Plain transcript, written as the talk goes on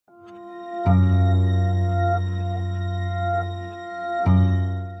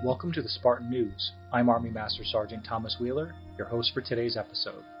Welcome to the Spartan News. I'm Army Master Sergeant Thomas Wheeler, your host for today's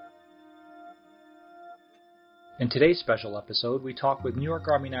episode. In today's special episode, we talk with New York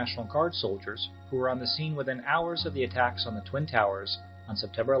Army National Guard soldiers who were on the scene within hours of the attacks on the Twin Towers on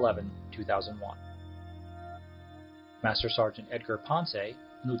September 11, 2001. Master Sergeant Edgar Ponce and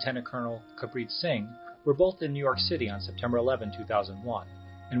Lieutenant Colonel Kabreet Singh were both in New York City on September 11, 2001,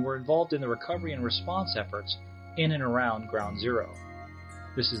 and were involved in the recovery and response efforts in and around Ground Zero.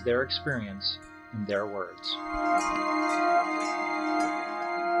 This is their experience in their words.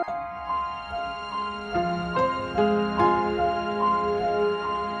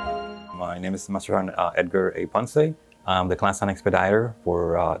 My name is Master Sergeant Edgar A. Ponce. I'm the Class 9 Expediter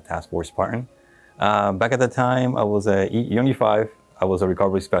for Task Force Spartan. Back at the time, I was a Unit 5. I was a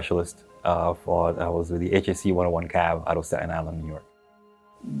recovery specialist. I was with the HAC 101 CAV out of Staten Island, New York.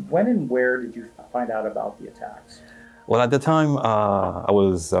 When and where did you find out about the attacks? Well, at the time, I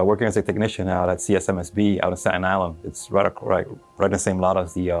was working as a technician out at CSMSB out in Staten Island. It's right in the same lot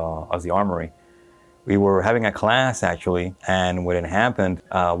as the Armory. We were having a class, actually, and when it happened,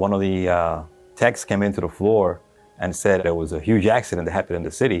 one of the techs came into the floor and said there was a huge accident that happened in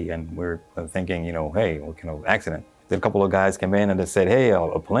the city, and we're thinking, hey, what kind of accident? Then a couple of guys came in and they said, hey,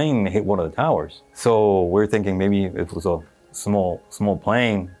 a plane hit one of the towers. So we're thinking maybe it was a small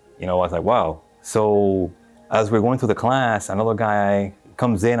plane. I was like, wow. So as we're going through the class, another guy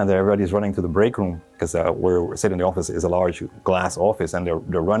comes in and everybody's running to the break room because we're sitting in the office is a large glass office, and there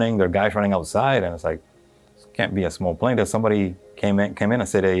are guys running outside, and it's like, this can't be a small plane. There's somebody came in and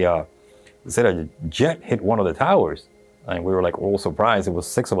said a jet hit one of the towers. And we were like all surprised. It was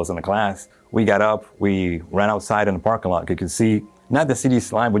 6 of us in the class. We got up, we ran outside in the parking lot. You could see, not the city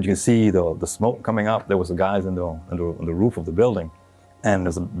slide, but you could see the smoke coming up. There was the guys on the roof of the building. And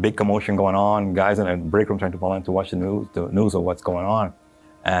there's a big commotion going on. Guys in the break room trying to pull in to watch the news of what's going on.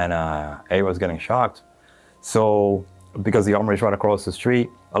 And everyone was getting shocked. So because the Armory is right across the street,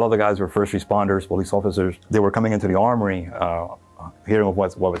 a lot of the guys were first responders, police officers. They were coming into the Armory, hearing of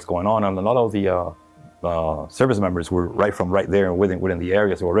what was going on. And a lot of the service members were right there within the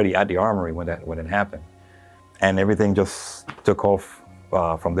area, so already at the Armory when it happened. And everything just took off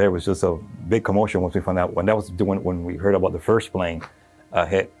from there. It was just a big commotion once we found out. When we heard about the first plane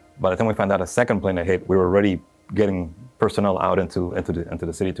hit. By the time we found out a second plane that hit, we were already getting personnel out into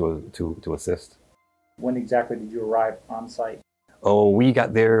the city to assist. When exactly did you arrive on site? Oh, we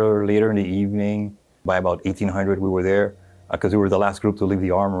got there later in the evening. By about 1800, we were there because we were the last group to leave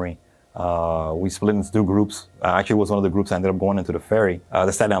the Armory. We split into 2 groups. Actually, it was one of the groups that ended up going into the ferry, the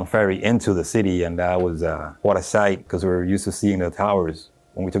Staten Island ferry into the city, and that was what a sight because we were used to seeing the towers.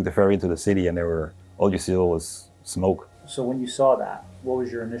 When we took the ferry into the city, and all you saw was smoke. So when you saw that, what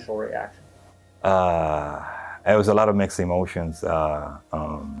was your initial reaction? It was a lot of mixed emotions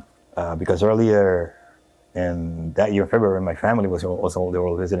because earlier in that year, February, my family they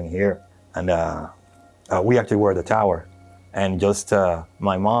were visiting here, and we actually were at the tower. And just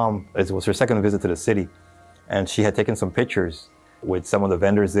my mom, it was her second visit to the city, and she had taken some pictures with some of the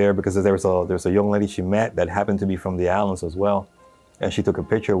vendors there because there was a young lady she met that happened to be from the islands as well, and she took a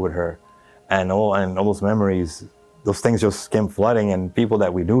picture with her, and all those memories, those things just came flooding, and people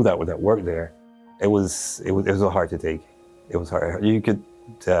that we knew that worked there. It was hard to take. It was hard.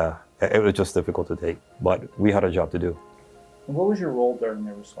 It was just difficult to take, but we had a job to do. And what was your role during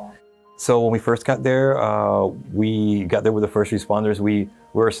the response? So when we first got there, we got there with the first responders. We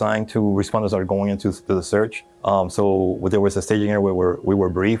were assigned to responders that are going into the search. So there was a staging area where we were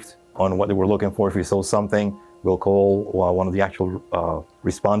briefed on what they were looking for. If we saw something, we'll call one of the actual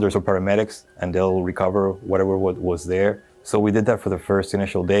responders or paramedics, and they'll recover whatever was there. So we did that for the first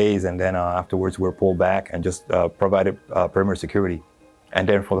initial days, and then afterwards we were pulled back and just provided perimeter security. And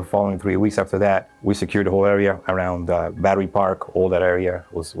then for the following 3 weeks after that, we secured the whole area around Battery Park. All that area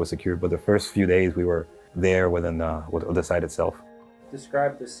was secured. But the first few days we were there within the site itself.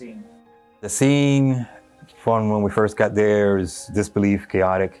 Describe the scene. The scene from when we first got there is disbelief,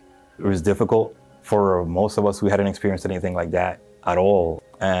 chaotic. It was difficult. For most of us, we hadn't experienced anything like that at all.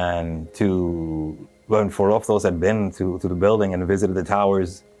 And for all of those that had been to the building and visited the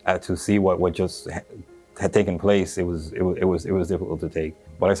towers to see what just had taken place, it was difficult to take.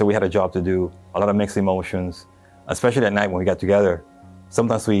 But like I said, we had a job to do, a lot of mixed emotions, especially at night when we got together.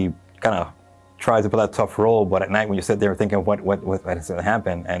 Sometimes we kind of try to play that tough role, but at night when you sit there thinking what is going to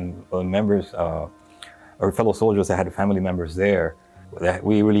happen, and members, or fellow soldiers that had family members there, that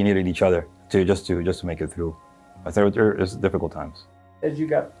we really needed each other to make it through. But there was difficult times. As you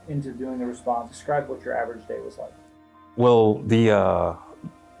got into doing the response, describe what your average day was like. Well, the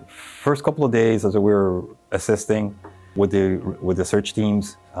first couple of days as we were assisting with the search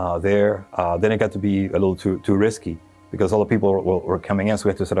teams there, then it got to be a little too risky because all the people were coming in, so we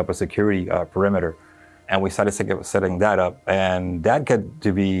had to set up a security perimeter. And we started setting that up, and that got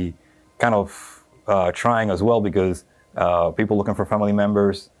to be kind of trying as well because people looking for family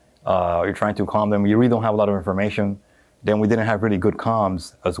members, you're trying to calm them, you really don't have a lot of information. Then we didn't have really good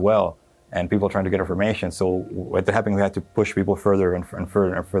comms as well, and people trying to get information. So what happened, we had to push people further and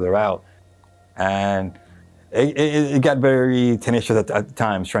further out. And it got very tenacious at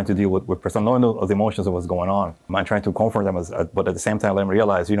times, trying to deal with person, knowing the emotions of what's going on. I'm trying to comfort them, but at the same time, let them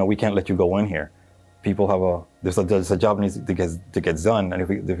realize, we can't let you go in here. People have there's a job that needs to get done, and if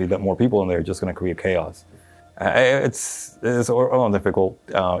we let more people in there, it's just going to create chaos. It's all difficult.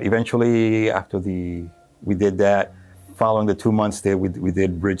 Eventually, after we did that, following the 2 months there, we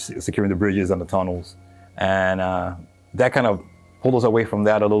did securing the bridges and the tunnels, and that kind of pulled us away from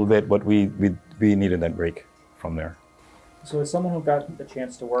that a little bit, but we needed that break from there. So as someone who got the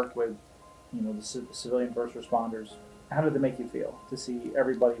chance to work with, the civilian first responders, how did it make you feel to see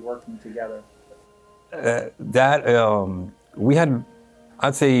everybody working together? We had,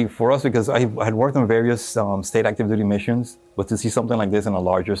 I'd say for us, because I had worked on various state active duty missions, but to see something like this on a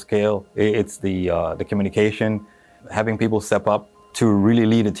larger scale, it's the communication, having people step up to really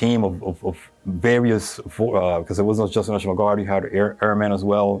lead a team of various, because it wasn't just the National Guard, you had airmen as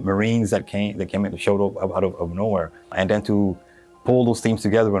well, Marines that came and showed up out of nowhere. And then to pull those teams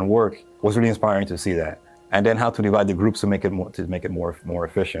together and work was really inspiring to see that. And then how to divide the groups to make it more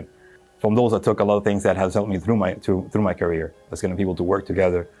efficient. From those, I took a lot of things that has helped me through my career. That's getting people to work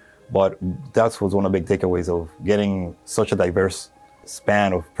together. But that was one of the big takeaways of getting such a diverse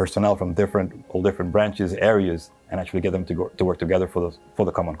span of personnel from all different branches, areas, and actually get them to work together for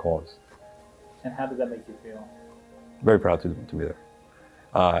the common cause. And how did that make you feel? Very proud to be there.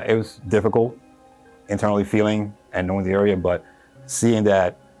 It was difficult, internally feeling and knowing the area, but seeing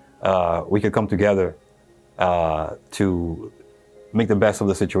that we could come together to make the best of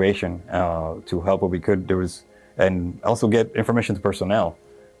the situation, to help what we could. And also get information to personnel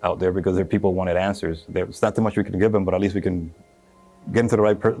out there, because there are people who wanted answers. There's not too much we can give them, but at least we can get them to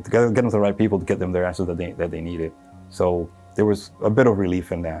the right people to get them their answers that they needed. So there was a bit of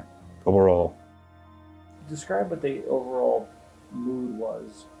relief in that overall. Describe what the overall mood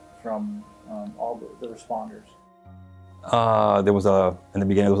was from all the responders. In the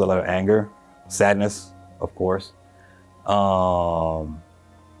beginning, there was a lot of anger, sadness, of course.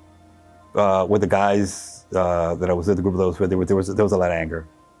 With the guys that I was with, the group that I was with, there was a lot of anger,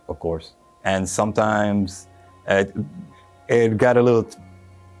 of course. And sometimes it got a little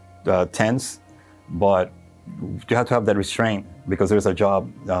tense, but you have to have that restraint because there was a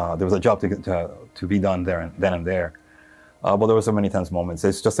job to be done then and there. But there were so many tense moments.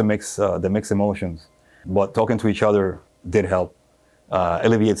 It's just the mixed emotions. But talking to each other did help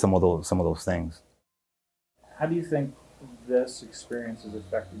alleviate some of those things. How do you think this experience has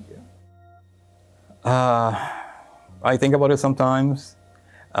affected you? I think about it sometimes.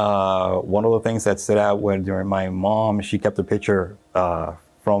 One of the things that stood out during my mom, she kept a picture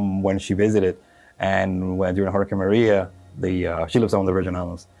from when she visited, and during Hurricane Maria, she lives on the Virgin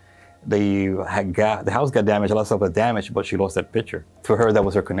Islands. The house got damaged, a lot of stuff got damaged, but she lost that picture. To her, that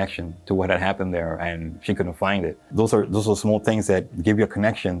was her connection to what had happened there, and she couldn't find it. Those are small things that give you a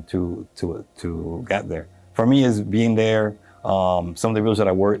connection to get there. For me, is being there. Some of the villagers that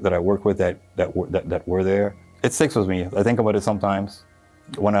I work with that were there. It sticks with me. I think about it sometimes.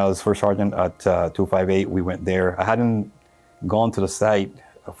 When I was first sergeant at 258, we went there. I hadn't gone to the site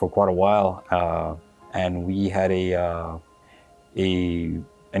for quite a while, and we had an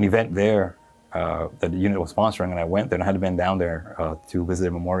event there that the unit was sponsoring, and I went there, and I hadn't been down there to visit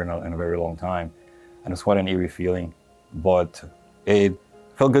the memorial in a very long time, and it's quite an eerie feeling. But it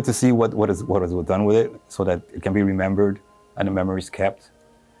felt good to see what was done with it, so that it can be remembered and the memories kept.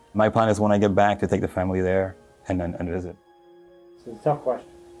 My plan is when I get back to take the family there and visit. So it's a tough question.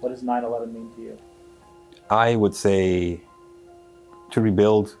 What does 9/11 mean to you? I would say to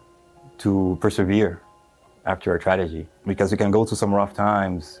rebuild, to persevere after a tragedy, because we can go through some rough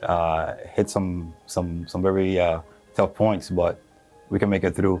times, hit some very tough points, but we can make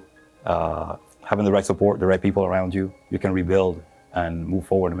it through. Having the right support, the right people around you, you can rebuild and move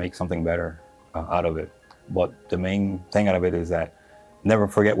forward and make something better out of it. But the main thing out of it is that never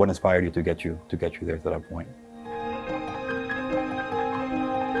forget what inspired you to get you there to that point.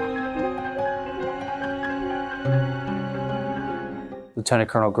 Lieutenant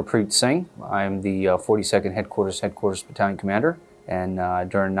Colonel Gurpreet Singh. I'm the 42nd Headquarters Battalion Commander, and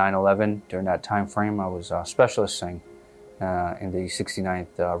during 9/11, during that time frame, I was Specialist Singh, in the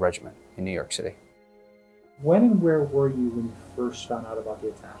 69th Regiment in New York City. When and where were you when you first found out about the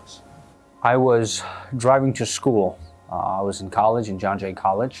attacks? I was driving to school. I was in college, in John Jay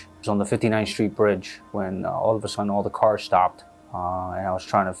College. I was on the 59th Street Bridge when all of a sudden all the cars stopped. And I was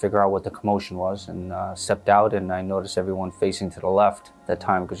trying to figure out what the commotion was, and stepped out, and I noticed everyone facing to the left at that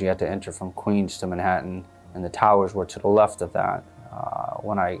time, because you had to enter from Queens to Manhattan, and the towers were to the left of that.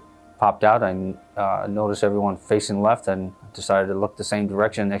 When I popped out, I noticed everyone facing left and decided to look the same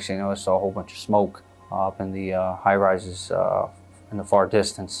direction. Next thing you know, I saw a whole bunch of smoke up in the high-rises in the far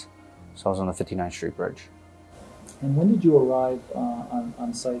distance. So I was on the 59th Street Bridge. And when did you arrive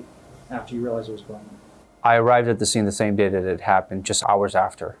on site after you realized what was going on? I arrived at the scene the same day that it happened, just hours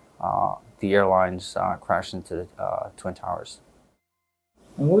after the airlines crashed into the Twin Towers.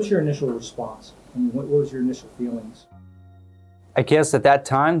 And what was your initial response? I mean, what was your initial feelings? I guess at that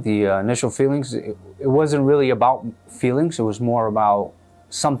time, the initial feelings, it wasn't really about feelings. It was more about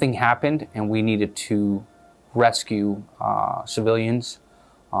something happened and we needed to rescue civilians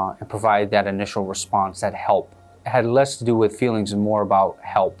and provide that initial response, that help. It had less to do with feelings and more about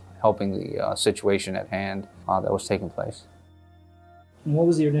helping the situation at hand that was taking place. And what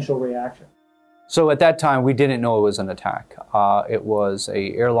was the initial reaction? So at that time, we didn't know it was an attack. It was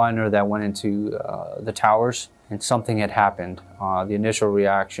an airliner that went into the towers, and something had happened. The initial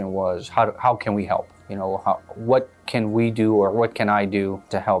reaction was, how can we help? You know, what can we do, or what can I do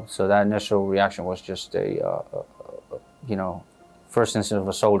to help? So that initial reaction was just first instance of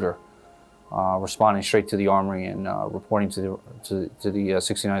a soldier responding straight to the Armory and reporting to the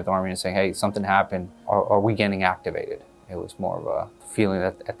 69th Army and saying, hey, something happened. Are we getting activated? It was more of a feeling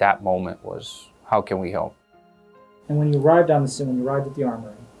that at that moment was, how can we help? And when you arrived on the scene, when you arrived at the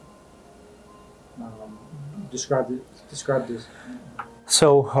Armory, describe this.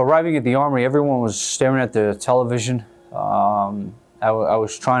 So arriving at the Armory, everyone was staring at the television. I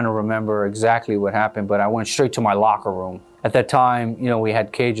was trying to remember exactly what happened, but I went straight to my locker room. At that time, you know, we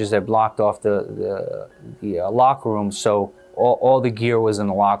had cages that blocked off the locker room, so all the gear was in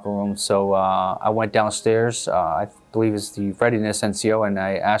the locker room. So I went downstairs, I believe it's the Readiness NCO, and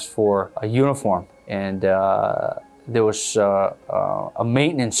I asked for a uniform. And there was a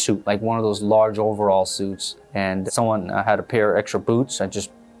maintenance suit, like one of those large overall suits, and someone had a pair of extra boots. I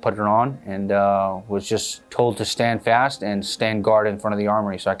just put it on and was just told to stand fast and stand guard in front of the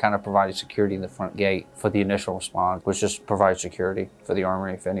Armory. So I kind of provided security in the front gate for the initial response, was just provide security for the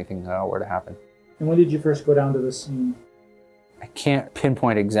Armory if anything were to happen. And when did you first go down to the scene? I can't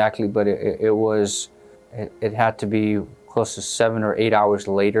pinpoint exactly, but it had to be close to 7 or 8 hours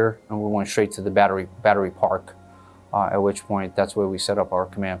later, and we went straight to the Battery Park, at which point that's where we set up our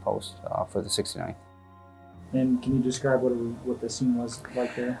command post for the 69th. And can you describe what the scene was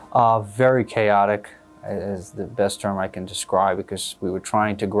like there? Very chaotic is the best term I can describe, because we were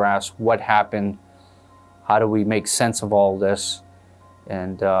trying to grasp what happened, how do we make sense of all this,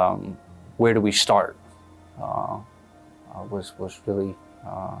 and where do we start? Was really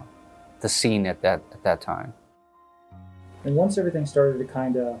the scene at that time. And once everything started to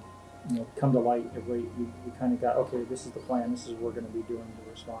kind of come to light, we kind of got, okay, this is the plan, this is what we're going to be doing to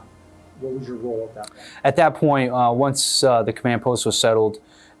respond. What was your role at that point? At that point, once the command post was settled,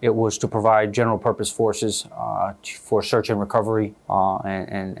 it was to provide general purpose forces for search and recovery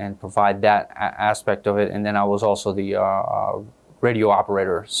and provide that aspect of it. And then I was also the radio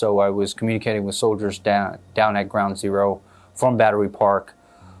operator. So I was communicating with soldiers down at Ground Zero from Battery Park.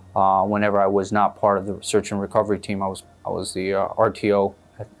 Whenever I was not part of the search and recovery team, I was the RTO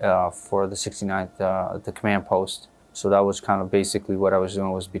for the 69th, the command post. So that was kind of basically what I was doing,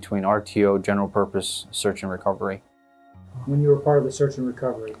 was between RTO, general purpose, search and recovery. When you were part of the search and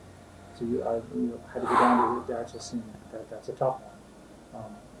recovery, so you had to go down to the actual scene. That's a tough one.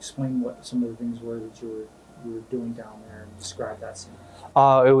 Explain what some of the things were that you were doing down there, and describe that scene.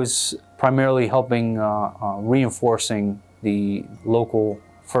 It was primarily helping reinforcing the local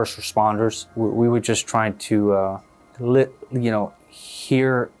first responders. We were just trying to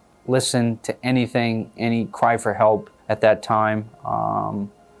listen to anything, any cry for help at that time.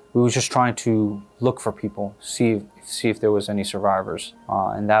 We were just trying to look for people, see if there was any survivors,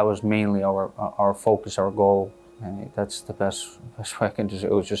 and that was mainly our focus, our goal. And that's the best way I can do it.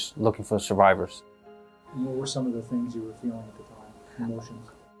 It was just looking for survivors. And what were some of the things you were feeling at the time, emotions?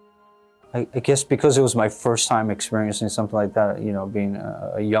 I guess because it was my first time experiencing something like that, being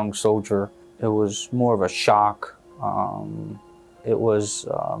a young soldier, it was more of a shock. It was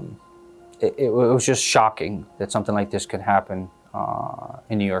just shocking that something like this could happen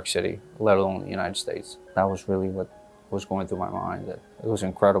in New York City, let alone the United States. That was really what was going through my mind. That it was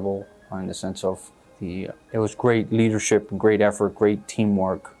incredible in the sense of It was great leadership and great effort, great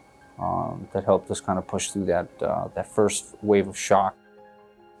teamwork that helped us kind of push through that first wave of shock.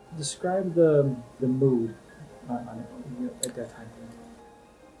 Describe the mood at that time.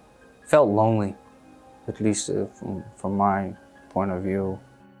 Felt lonely, at least from my point of view.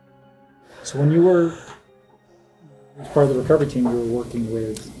 So when you were as part of the recovery team, you were working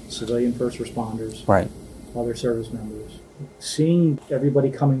with civilian first responders, Right. other service members. Seeing everybody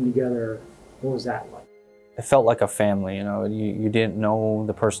coming together, what was that like? It felt like a family, you know. You didn't know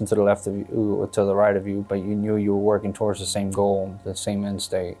the person to the left of you or to the right of you, but you knew you were working towards the same goal, the same end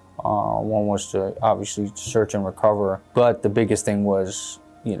state. One was to obviously search and recover, but the biggest thing was,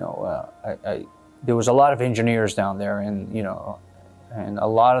 you know, there was a lot of engineers down there, and you know, and a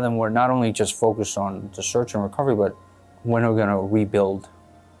lot of them were not only just focused on the search and recovery, but when we're going to rebuild.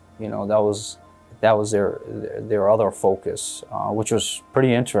 You know, that was their other focus, which was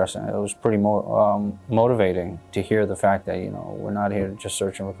pretty interesting. It was pretty motivating to hear the fact that, you know, we're not here to just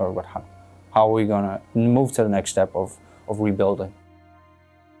search and recover, but how are we going to move to the next step of rebuilding.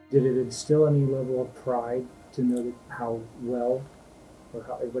 Did it instill any level of pride to know how well or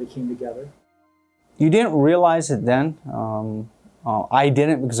how everybody came together? You didn't realize it then. I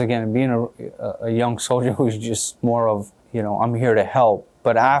didn't, because again, being a young soldier who's just more of, you know, I'm here to help.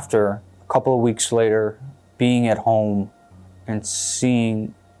 But after a couple of weeks later, being at home and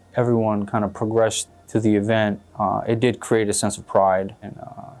seeing everyone kind of progress to the event, it did create a sense of pride and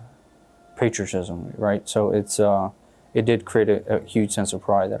patriotism, right? So it did create a huge sense of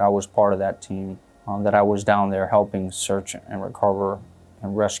pride that I was part of that team, that I was down there helping search and recover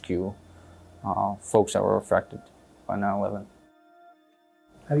and rescue folks that were affected by 9/11.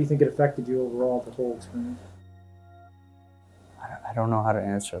 How do you think it affected you overall, the whole experience? I don't know how to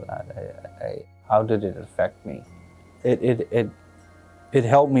answer that. How did it affect me? It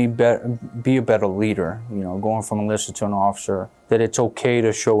helped me be a better leader. You know, going from enlisted to an officer, that it's okay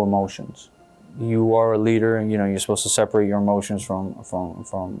to show emotions. You are a leader, and you know you're supposed to separate your emotions from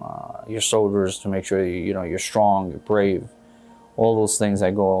your soldiers to make sure you know you're strong, you're brave, all those things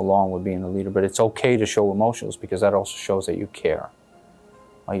that go along with being a leader. But it's okay to show emotions because that also shows that you care.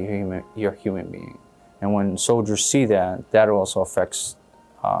 You're a human being. And when soldiers see that, that also affects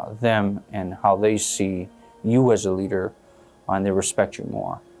them and how they see you as a leader, and they respect you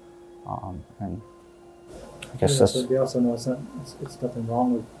more. And I guess they also know it's nothing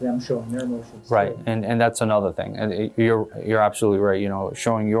wrong with them showing their emotions. Right, too. and that's another thing. And you're absolutely right. You know,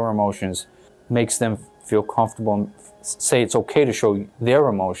 showing your emotions makes them feel comfortable and say it's okay to show their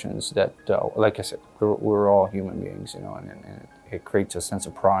emotions. That, like I said, we're all human beings, you know, and it creates a sense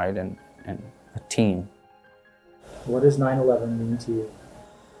of pride and a team. What does 9/11 mean to you?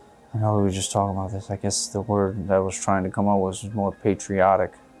 I know we were just talking about this. I guess the word that I was trying to come up with was more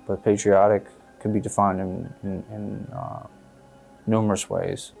patriotic. But patriotic could be defined in numerous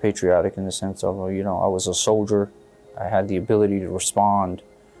ways. Patriotic in the sense of, you know, I was a soldier. I had the ability to respond.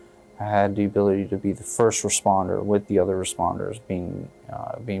 I had the ability to be the first responder with the other responders.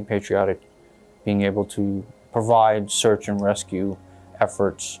 Being patriotic, being able to provide search and rescue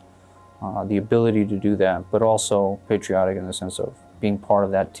efforts, the ability to do that, but also patriotic in the sense of being part of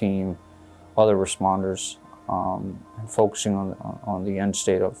that team, other responders, and focusing on the end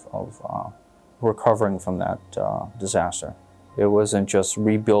state of recovering from that disaster. It wasn't just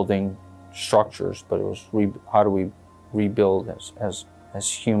rebuilding structures, but it was how do we rebuild as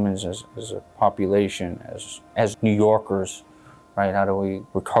humans, as a population, as New Yorkers, right? How do we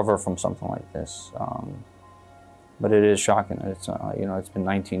recover from something like this? But it is shocking. It's you know, it's been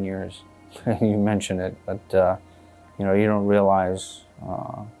 19 years. You mentioned it, but you know, you don't realize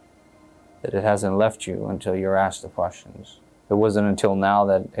that it hasn't left you until you're asked the questions. It wasn't until now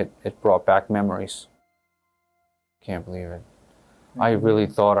that it brought back memories. Can't believe it. I really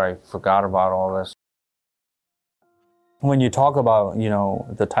thought I forgot about all this. When you talk about, you know,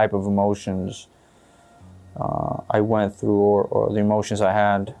 the type of emotions I went through or the emotions I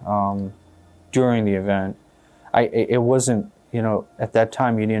had during the event, it wasn't, you know, at that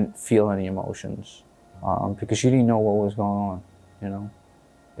time you didn't feel any emotions because you didn't know what was going on, you know.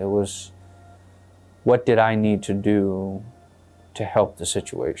 It was, what did I need to do to help the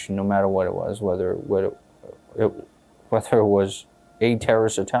situation, no matter what it was, whether it was a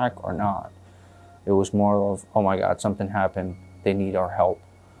terrorist attack or not. It was more of, oh my God, something happened, they need our help.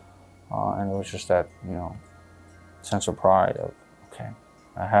 And it was just that, you know, sense of pride of, okay,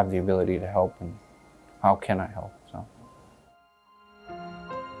 I have the ability to help, and how can I help? So.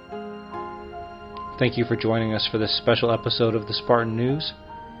 Thank you for joining us for this special episode of the Spartan News.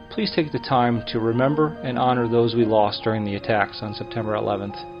 Please take the time to remember and honor those we lost during the attacks on September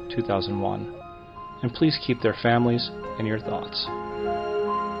 11th, 2001. and please keep their families in your thoughts.